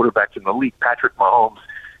 best quarterbacks in the league, Patrick Mahomes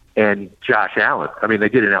and Josh Allen. I mean, they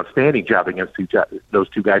did an outstanding job against those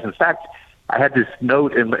 2 guys. In fact, I had this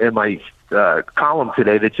note in my column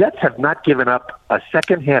today. The Jets have not given up a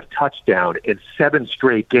second-half touchdown in 7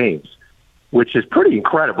 straight games, which is pretty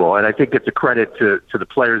incredible. And I think it's a credit to the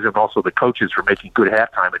players and also the coaches for making good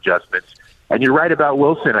halftime adjustments. And you're right about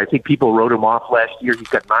Wilson. I think people wrote him off last year. He's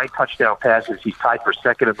got 9 touchdown passes. He's tied for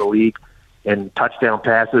second in the league in touchdown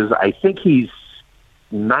passes. I think he's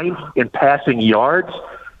 9th in passing yards.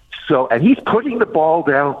 And he's pushing the ball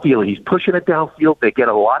downfield. He's pushing it downfield. They get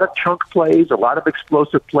a lot of chunk plays, a lot of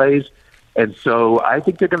explosive plays. And so I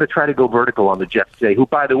think they're going to try to go vertical on the Jets today, who,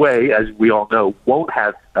 by the way, as we all know, won't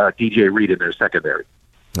have DJ Reed in their secondary.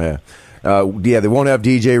 Yeah. They won't have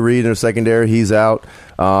DJ Reed in their secondary. He's out.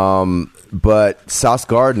 But Sauce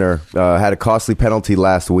Gardner had a costly penalty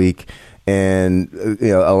last week, and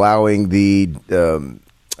allowing the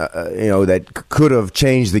that could have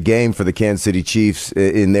changed the game for the Kansas City Chiefs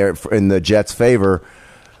in the Jets' favor.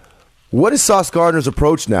 What is Sauce Gardner's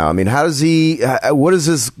approach now? I mean, how does he? What is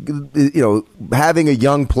this? Having a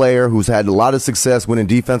young player who's had a lot of success, winning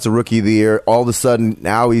Defensive Rookie of the Year, all of a sudden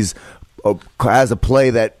now he's has a play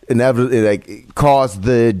that inevitably caused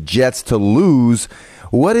the Jets to lose.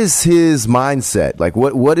 What is his mindset?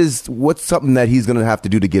 What's something that he's going to have to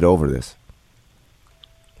do to get over this?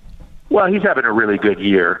 Well, he's having a really good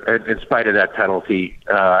year in spite of that penalty,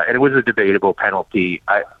 and it was a debatable penalty.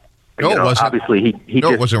 It wasn't. Obviously,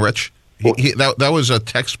 it wasn't, Rich. That was a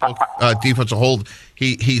textbook defensive hold.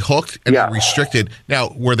 He hooked and then restricted.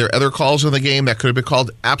 Now, were there other calls in the game that could have been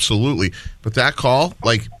called? Absolutely. But that call,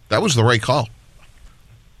 that was the right call.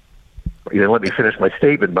 let me finish my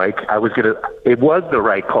statement, Mike. It was the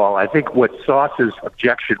right call. I think what Sauce's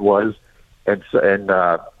objection was, and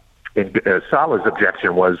Salah's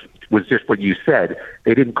objection was just what you said.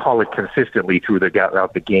 They didn't call it consistently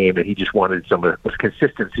throughout the game, and he just wanted some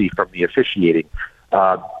consistency from the officiating.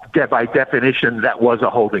 By definition, that was a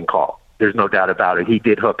holding call. There's no doubt about it. He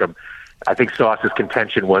did hook him. I think Sauce's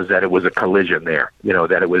contention was that it was a collision there,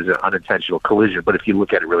 that it was an unintentional collision. But if you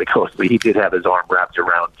look at it really closely, he did have his arm wrapped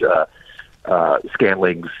around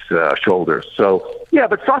Scanling's shoulders. So, yeah,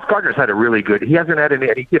 but Sauce Gardner's had a really good – he hasn't had any –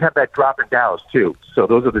 and he did have that drop in Dallas too. So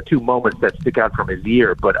those are the two moments that stick out from his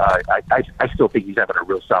year. But I still think he's having a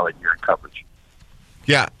real solid year in coverage.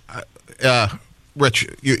 Yeah. Rich,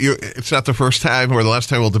 it's not the first time or the last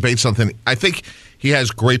time we'll debate something. I think he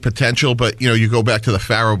has great potential, but, you go back to the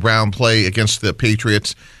Pharaoh Brown play against the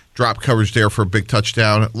Patriots, drop coverage there for a big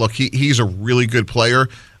touchdown. Look, he's a really good player,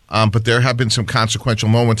 but there have been some consequential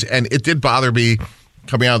moments, and it did bother me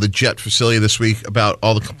coming out of the Jet facility this week about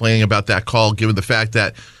all the complaining about that call, given the fact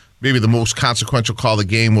that maybe the most consequential call of the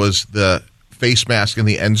game was the face mask in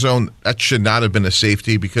the end zone. That should not have been a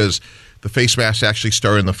safety because the face mask actually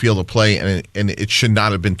started in the field of play, and it should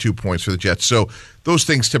not have been 2 points for the Jets. So those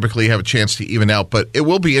things typically have a chance to even out, but it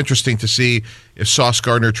will be interesting to see if Sauce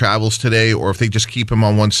Gardner travels today or if they just keep him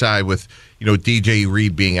on one side with, DJ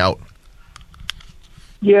Reed being out.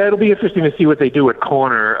 Yeah, it'll be interesting to see what they do at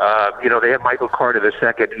corner. They have Michael Carter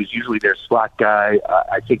II, who's usually their slot guy.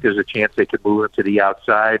 I think there's a chance they could move him to the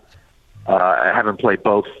outside. Have him play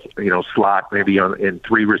both, slot maybe in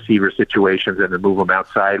three receiver situations and then move them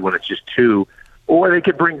outside when it's just two. Or they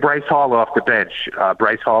could bring Bryce Hall off the bench.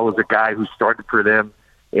 Bryce Hall is a guy who started for them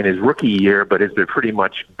in his rookie year, but has been pretty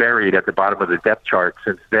much buried at the bottom of the depth chart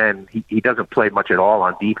since then. He doesn't play much at all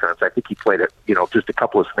on defense. I think he played just a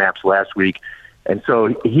couple of snaps last week. And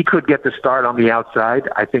so he could get the start on the outside.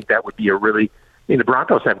 I think that would be the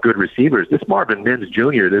Broncos have good receivers. This Marvin Mims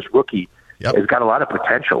Jr., this rookie, has got a lot of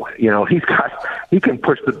potential. He's got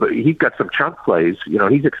some chunk plays.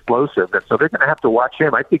 He's explosive, and so they're going to have to watch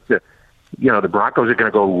him. I think the Broncos are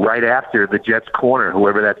going to go right after the Jets corner,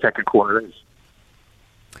 whoever that second corner is.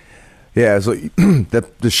 Yeah, so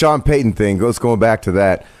the Sean Payton thing, going back to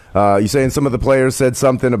that. You saying some of the players said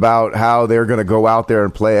something about how they're going to go out there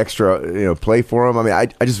and play extra, play for him. I mean,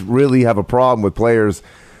 I just really have a problem with players.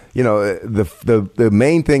 The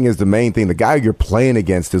main thing is the main thing. The guy you're playing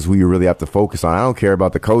against is who you really have to focus on. I don't care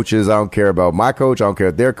about the coaches. I don't care about my coach. I don't care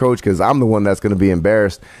about their coach because I'm the one that's going to be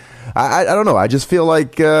embarrassed. I don't know. I just feel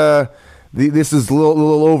like this is a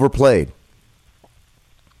little overplayed.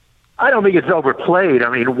 I don't think it's overplayed. I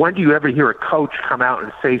mean, when do you ever hear a coach come out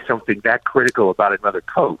and say something that critical about another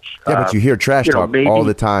coach? Yeah, but you hear trash talk all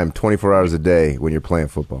the time, 24 hours a day when you're playing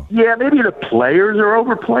football. Yeah, maybe the players are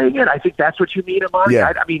overplaying it. I think that's what you mean, Amani.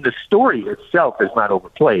 Yeah. I mean, the story itself is not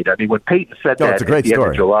overplayed. I mean, when Peyton said that it's a great at the story. end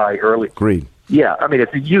of July, early. Agreed. Yeah, I mean,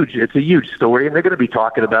 it's a huge story, and they're going to be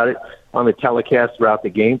talking about it on the telecast throughout the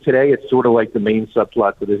game today. It's sort of like the main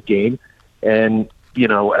subplot for this game, and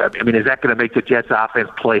is that going to make the Jets offense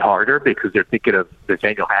play harder because they're thinking of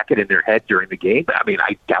Nathaniel Hackett in their head during the game? I mean,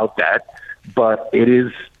 I doubt that, but it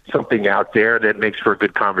is something out there that makes for a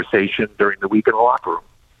good conversation during the week in the locker room.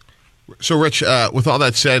 So, Rich, with all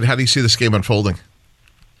that said, how do you see this game unfolding?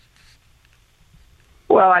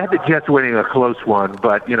 Well, I have the Jets winning a close one,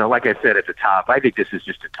 but, like I said at the top, I think this is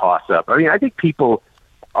just a toss-up. I mean, I think people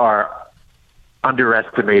are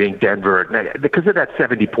underestimating Denver because of that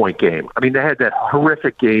 70-point game. I mean, they had that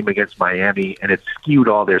horrific game against Miami, and it skewed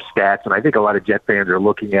all their stats. And I think a lot of Jet fans are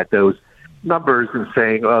looking at those numbers and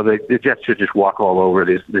saying, "Oh, the Jets should just walk all over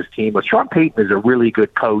this team." But Sean Payton is a really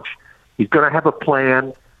good coach. He's going to have a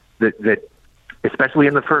plan that, especially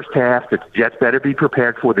in the first half, that the Jets better be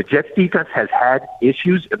prepared for. The Jets defense has had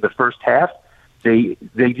issues in the first half. They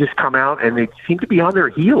just come out and they seem to be on their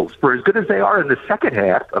heels. For as good as they are in the second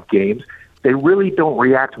half of games, they really don't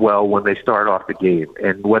react well when they start off the game.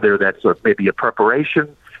 And whether that's maybe a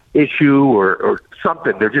preparation issue or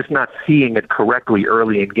something, they're just not seeing it correctly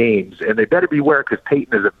early in games. And they better beware because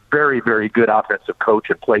Peyton is a very, very good offensive coach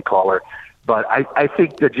and play caller. But I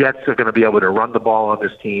think the Jets are going to be able to run the ball on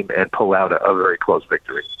this team and pull out a very close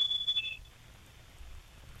victory.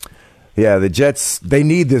 Yeah, the Jets, they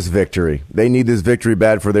need this victory. They need this victory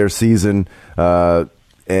bad for their season.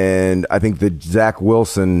 And I think that Zach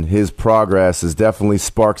Wilson, his progress has definitely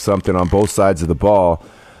sparked something on both sides of the ball.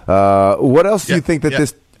 What else do you think that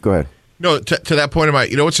this – go ahead. No, to that point,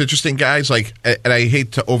 what's interesting, guys? Like, and I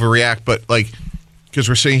hate to overreact, but because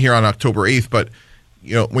we're sitting here on October 8th, but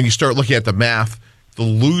when you start looking at the math, the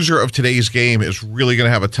loser of today's game is really going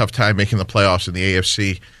to have a tough time making the playoffs in the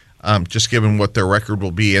AFC. just given what their record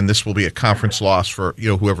will be, and this will be a conference loss for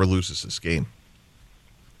whoever loses this game.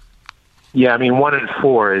 Yeah, I mean,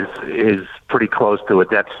 1-4 is pretty close to a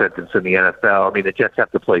death sentence in the NFL. I mean, the Jets have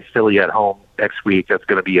to play Philly at home next week. That's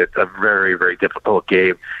going to be a very, very difficult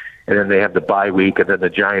game. And then they have the bye week, and then the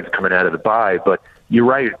Giants coming out of the bye. But you're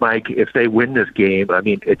right, Mike. If they win this game, I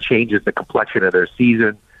mean, it changes the complexion of their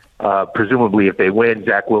season. Presumably, if they win,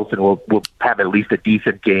 Zach Wilson will have at least a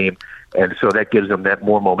decent game, and so that gives them that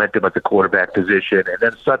more momentum at the quarterback position. And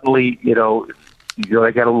then suddenly, they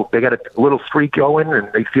got a little streak going,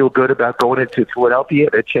 and they feel good about going into Philadelphia.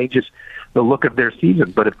 It changes the look of their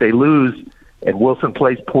season. But if they lose and Wilson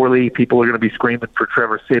plays poorly, people are going to be screaming for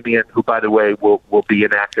Trevor Siemian, who, by the way, will be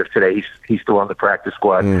inactive today. He's still on the practice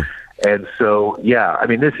squad. And so, yeah, I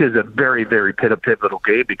mean, this is a very, very pivotal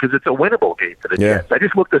game because it's a winnable game for the Jets. I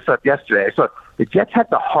just looked this up yesterday. I saw the Jets had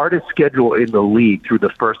the hardest schedule in the league through the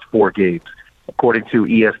first 4 games, according to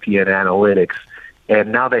ESPN Analytics.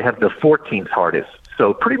 And now they have the 14th hardest.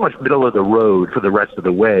 So pretty much middle of the road for the rest of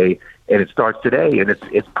the way. And it starts today, and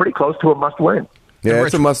it's pretty close to a must-win. Yeah,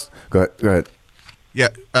 it's a must. Go ahead. Yeah,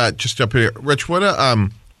 just jump in here. Rich, where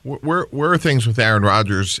are things with Aaron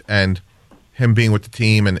Rodgers and him being with the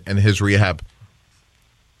team and his rehab?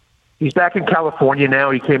 He's back in California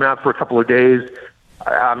now. He came out for a couple of days,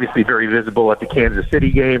 obviously very visible at the Kansas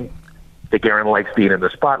City game. I think Aaron likes being in the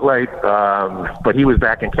spotlight, but he was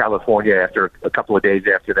back in California after a couple of days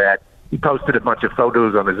after that. He posted a bunch of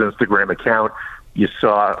photos on his Instagram account. You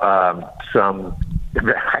saw some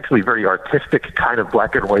actually very artistic kind of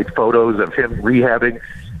black and white photos of him rehabbing.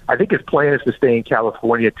 I think his plan is to stay in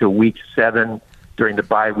California till week 7 during the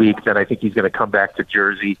bye week. Then I think he's going to come back to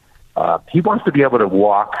Jersey. He wants to be able to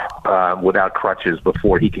walk without crutches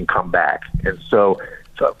before he can come back. And so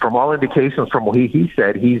from all indications, from what he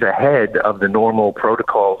said, he's ahead of the normal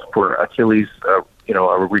protocols for Achilles, a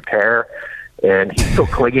repair. And he's still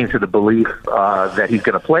clinging to the belief that he's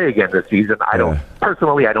going to play again this season. I don't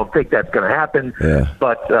think that's going to happen.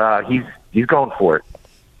 But he's going for it.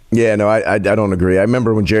 Yeah, no, I don't agree. I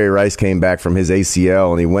remember when Jerry Rice came back from his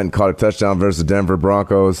ACL and he went and caught a touchdown versus the Denver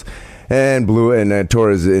Broncos and blew it and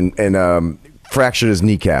tore his and fractured his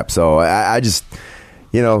kneecap. So I just,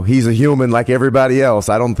 he's a human like everybody else.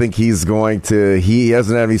 I don't think he's going to. He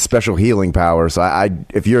doesn't have any special healing power. So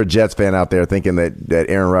if you're a Jets fan out there thinking that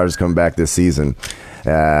Aaron Rodgers coming back this season,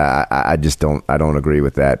 I just don't. I don't agree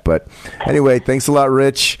with that. But anyway, thanks a lot,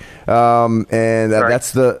 Rich.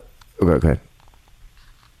 That's the. Okay, go ahead.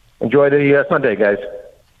 Enjoy the Sunday, guys.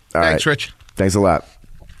 Thanks, Rich. Thanks a lot.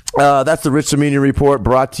 That's the Rich Cimini Report,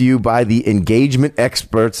 brought to you by the engagement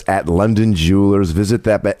experts at London Jewelers. Visit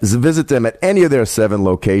them at any of their 7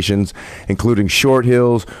 locations, including Short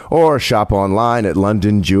Hills, or shop online at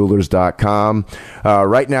londonjewelers.com.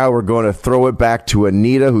 Right now, we're going to throw it back to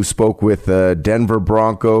Anita, who spoke with Denver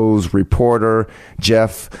Broncos reporter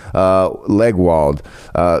Jeff Legwold.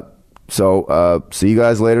 So see you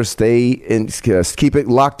guys later. Stay in, keep it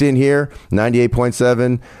locked in here.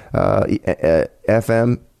 98.7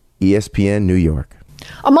 FM, ESPN, New York.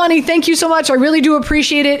 Amani, thank you so much. I really do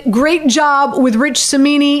appreciate it. Great job with Rich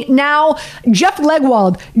Cimini. Now, Jeff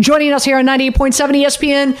Legwold joining us here on 98.7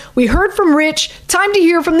 ESPN. We heard from Rich. Time to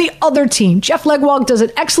hear from the other team. Jeff Legwold does an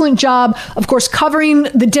excellent job, of course, covering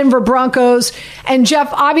the Denver Broncos. And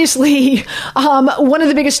Jeff, obviously, one of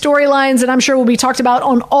the biggest storylines that I'm sure will be talked about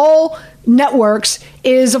on all networks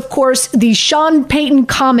is, of course, the Sean Payton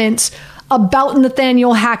comments about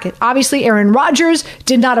Nathaniel Hackett. Obviously, Aaron Rodgers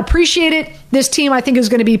did not appreciate it. This team, I think, is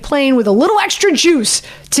going to be playing with a little extra juice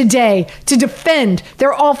today to defend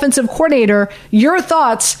their offensive coordinator. Your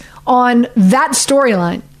thoughts on that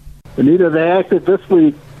storyline? Anita, they acted this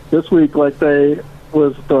week like they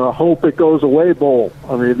was the Hope It Goes Away Bowl.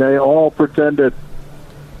 I mean, they all pretended,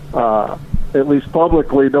 at least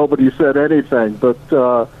publicly, nobody said anything. But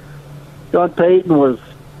Sean Payton was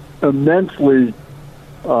immensely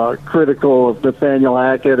critical of Nathaniel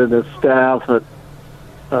Hackett and his staff.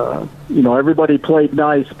 Everybody played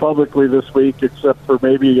nice publicly this week, except for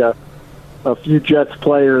maybe a few Jets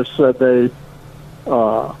players said they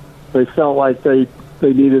felt like they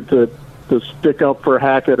needed to stick up for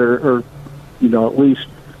Hackett or at least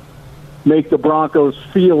make the Broncos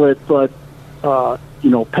feel it. But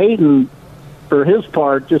Payton, for his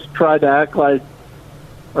part, just tried to act like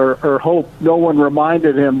or hope no one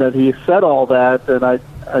reminded him that he said all that. And I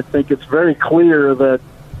think it's very clear that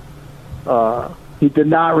he did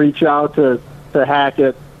not reach out to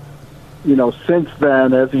Hackett, since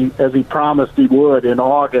then, as he promised he would in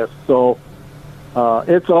August. So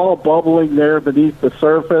it's all bubbling there beneath the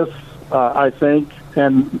surface, I think.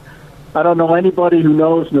 And I don't know anybody who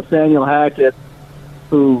knows Nathaniel Hackett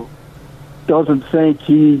who doesn't think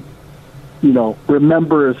he,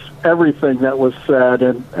 remembers everything that was said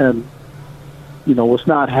and was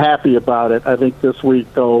not happy about it. I think this week,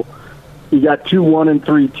 though, you got 2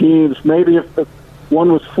 1-3 teams. Maybe if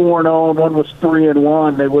one was 4-0 and one was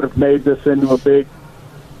 3-1, they would have made this into a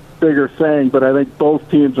bigger thing. But I think both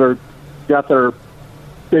teams got their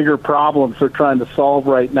bigger problems they're trying to solve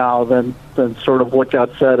right now than sort of what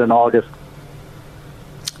got said in August.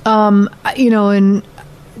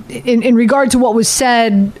 In regard to what was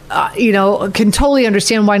said, can totally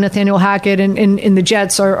understand why Nathaniel Hackett and the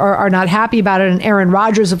Jets are not happy about it. And Aaron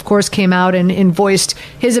Rodgers, of course, came out and voiced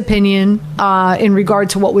his opinion in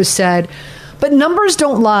regard to what was said. But numbers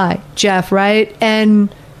don't lie, Jeff, right?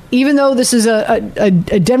 And even though this is a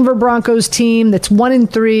Denver Broncos team that's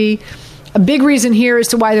 1-3, a big reason here as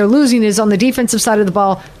to why they're losing is on the defensive side of the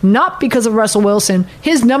ball, not because of Russell Wilson.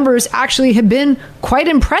 His numbers actually have been quite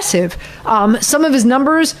impressive. Some of his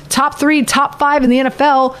numbers, top 3, top 5 in the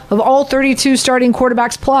NFL of all 32 starting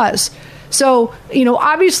quarterbacks plus. So,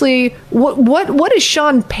 obviously, what is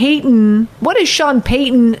Sean Payton? What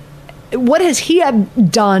has he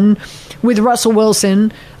done with Russell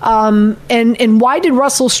Wilson? And why did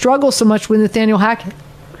Russell struggle so much with Nathaniel Hackett?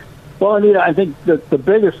 Well, I think that the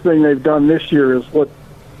biggest thing they've done this year is what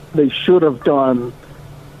they should have done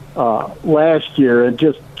last year, and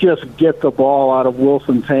just get the ball out of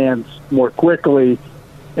Wilson's hands more quickly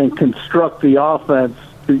and construct the offense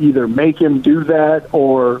to either make him do that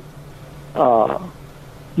or,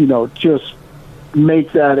 just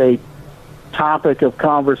make that a topic of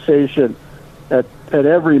conversation at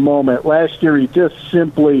every moment. Last year, he just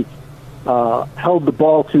simply held the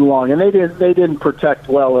ball too long, and they didn't protect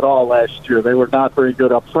well at all last year. They were not very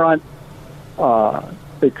good up front.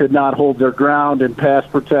 They could not hold their ground in pass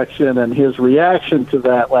protection, and his reaction to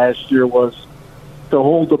that last year was to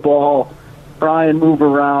hold the ball, try and move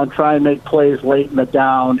around, try and make plays late in the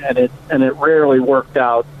down, and it rarely worked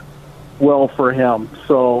out well for him.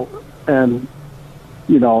 So,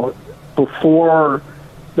 before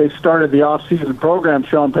they started the offseason program,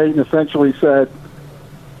 Sean Payton essentially said,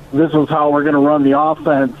 this is how we're going to run the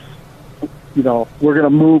offense. We're going to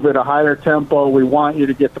move at a higher tempo. We want you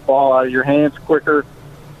to get the ball out of your hands quicker.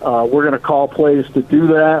 We're going to call plays to do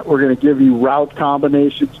that. We're going to give you route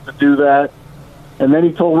combinations to do that. And then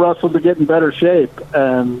he told Russell to get in better shape.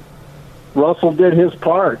 And Russell did his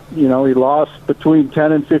part. He lost between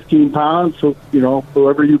 10 and 15 pounds. So,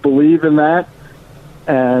 whoever you believe in that,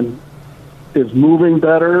 and is moving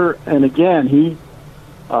better. And again,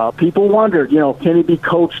 people wondered, can he be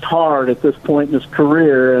coached hard at this point in his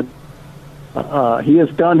career? And he has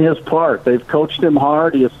done his part. They've coached him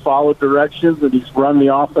hard. He has followed directions, and he's run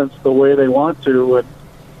the offense the way they want to. And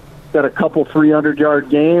got a couple 300-yard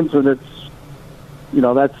games, and it's,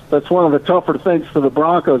 that's one of the tougher things for the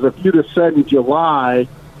Broncos. If you'd have said in July,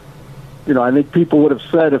 I think people would have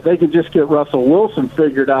said if they could just get Russell Wilson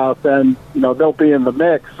figured out, then they'll be in the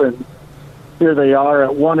mix. And here they are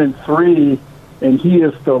at 1-3. And he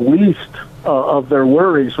is the least of their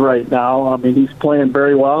worries right now. I mean, he's playing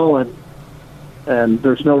very well, and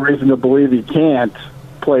there's no reason to believe he can't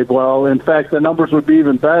play well. In fact, the numbers would be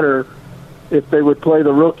even better if they would play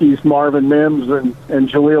the rookies, Marvin Mims and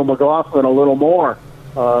Jaleel McLaughlin, a little more.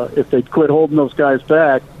 If they'd quit holding those guys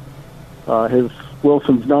back,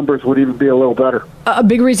 Wilson's numbers would even be a little better. A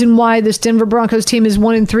big reason why this Denver Broncos team is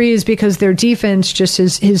 1-3 is because their defense just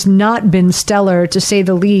has not been stellar, to say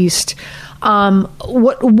the least.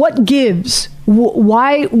 What gives?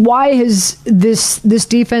 Why has this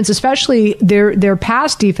defense, especially their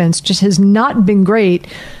pass defense, just has not been great?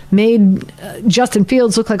 Made Justin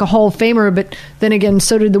Fields look like a Hall of Famer, but then again,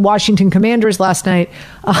 so did the Washington Commanders last night.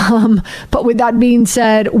 But with that being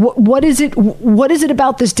said, what is it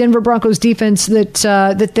about this Denver Broncos defense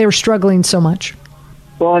that they're struggling so much?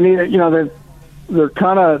 Well, they're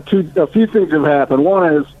kind of a few things have happened.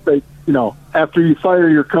 One is they, after you fire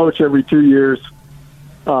your coach every 2 years,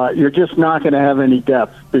 you're just not going to have any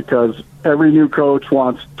depth because every new coach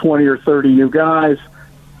wants 20 or 30 new guys.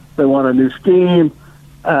 They want a new scheme,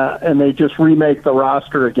 and they just remake the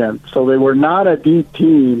roster again. So they were not a deep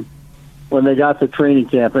team when they got to training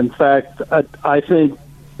camp. In fact, I think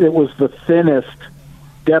it was the thinnest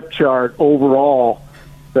depth chart overall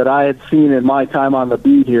that I had seen in my time on the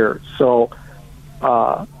beat here. So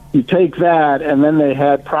you take that, and then they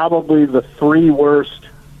had probably the 3 worst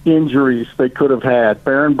injuries they could have had.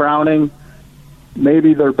 Baron Browning,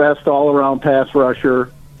 maybe their best all-around pass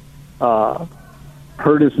rusher,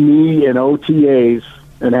 hurt his knee in OTAs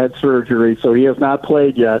and had surgery, so he has not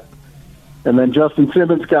played yet. And then Justin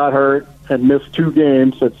Simmons got hurt and missed 2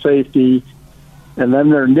 games at safety. And then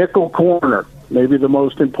their nickel corner, maybe the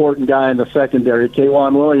most important guy in the secondary.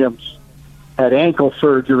 K'Wan Williams had ankle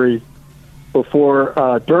surgery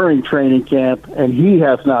during training camp, and he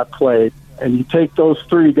has not played. And you take those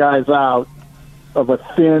three guys out of a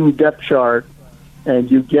thin depth chart,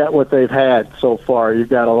 and you get what they've had so far. You've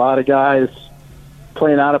got a lot of guys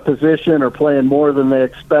playing out of position or playing more than they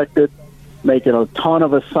expected, making a ton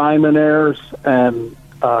of assignment errors, and,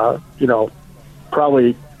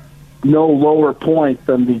 probably no lower point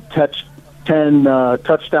than the 10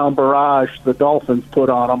 touchdown barrage the Dolphins put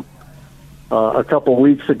on them a couple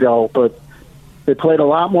weeks ago. But they played a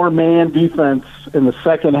lot more man defense in the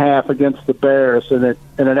second half against the Bears, and it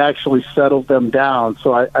actually settled them down.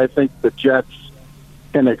 So I think the Jets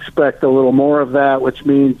can expect a little more of that, which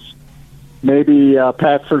means maybe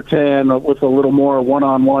Pat Surtain with a little more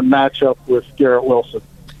one-on-one matchup with Garrett Wilson.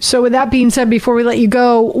 So with that being said, before we let you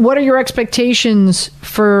go, what are your expectations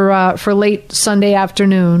for late Sunday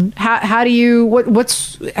afternoon? How do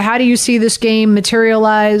you see this game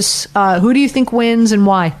materialize? Who do you think wins and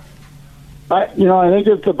why? I think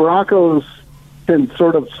if the Broncos can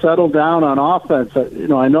sort of settle down on offense,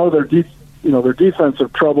 I know their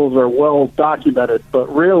defensive troubles are well documented,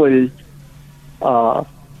 but really,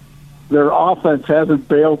 their offense hasn't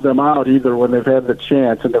bailed them out either when they've had the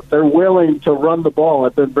chance. And if they're willing to run the ball,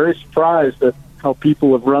 I've been very surprised at how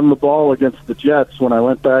people have run the ball against the Jets when I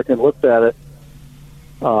went back and looked at it.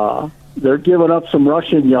 They're giving up some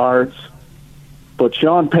rushing yards, but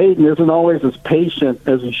Sean Payton isn't always as patient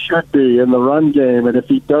as he should be in the run game. And if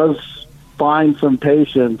he does find some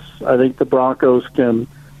patience, I think the Broncos can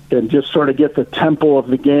just sort of get the tempo of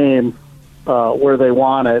the game where they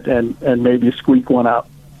want it and maybe squeak one out.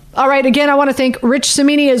 All right, again, I want to thank Rich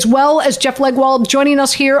Cimini as well as Jeff Legwold joining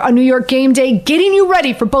us here on New York Game Day, getting you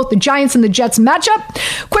ready for both the Giants and the Jets matchup.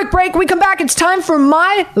 Quick break. We come back. It's time for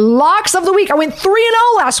my locks of the week. I went 3-0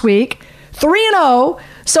 last week. 3-0.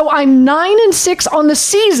 So I'm 9-6 on the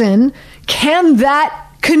season. Can that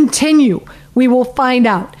continue? We will find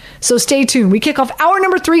out. So stay tuned. We kick off hour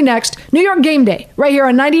number 3 next. New York Game Day, right here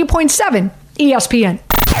on 98.7 ESPN.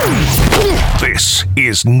 This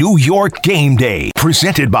is New York Game Day,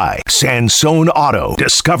 presented by Sansone Auto.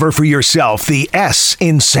 Discover for yourself the S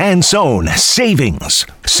in Sansone savings.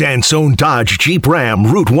 Sansone Dodge Jeep Ram,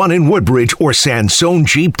 Route 1 in Woodbridge, or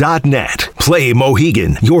SansoneJeep.net. Play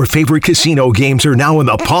Mohegan. Your favorite casino games are now in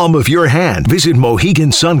the palm of your hand. Visit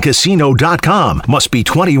MoheganSunCasino.com. Must be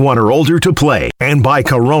 21 or older to play. And by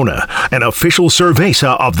Corona, an official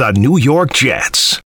cerveza of the New York Jets.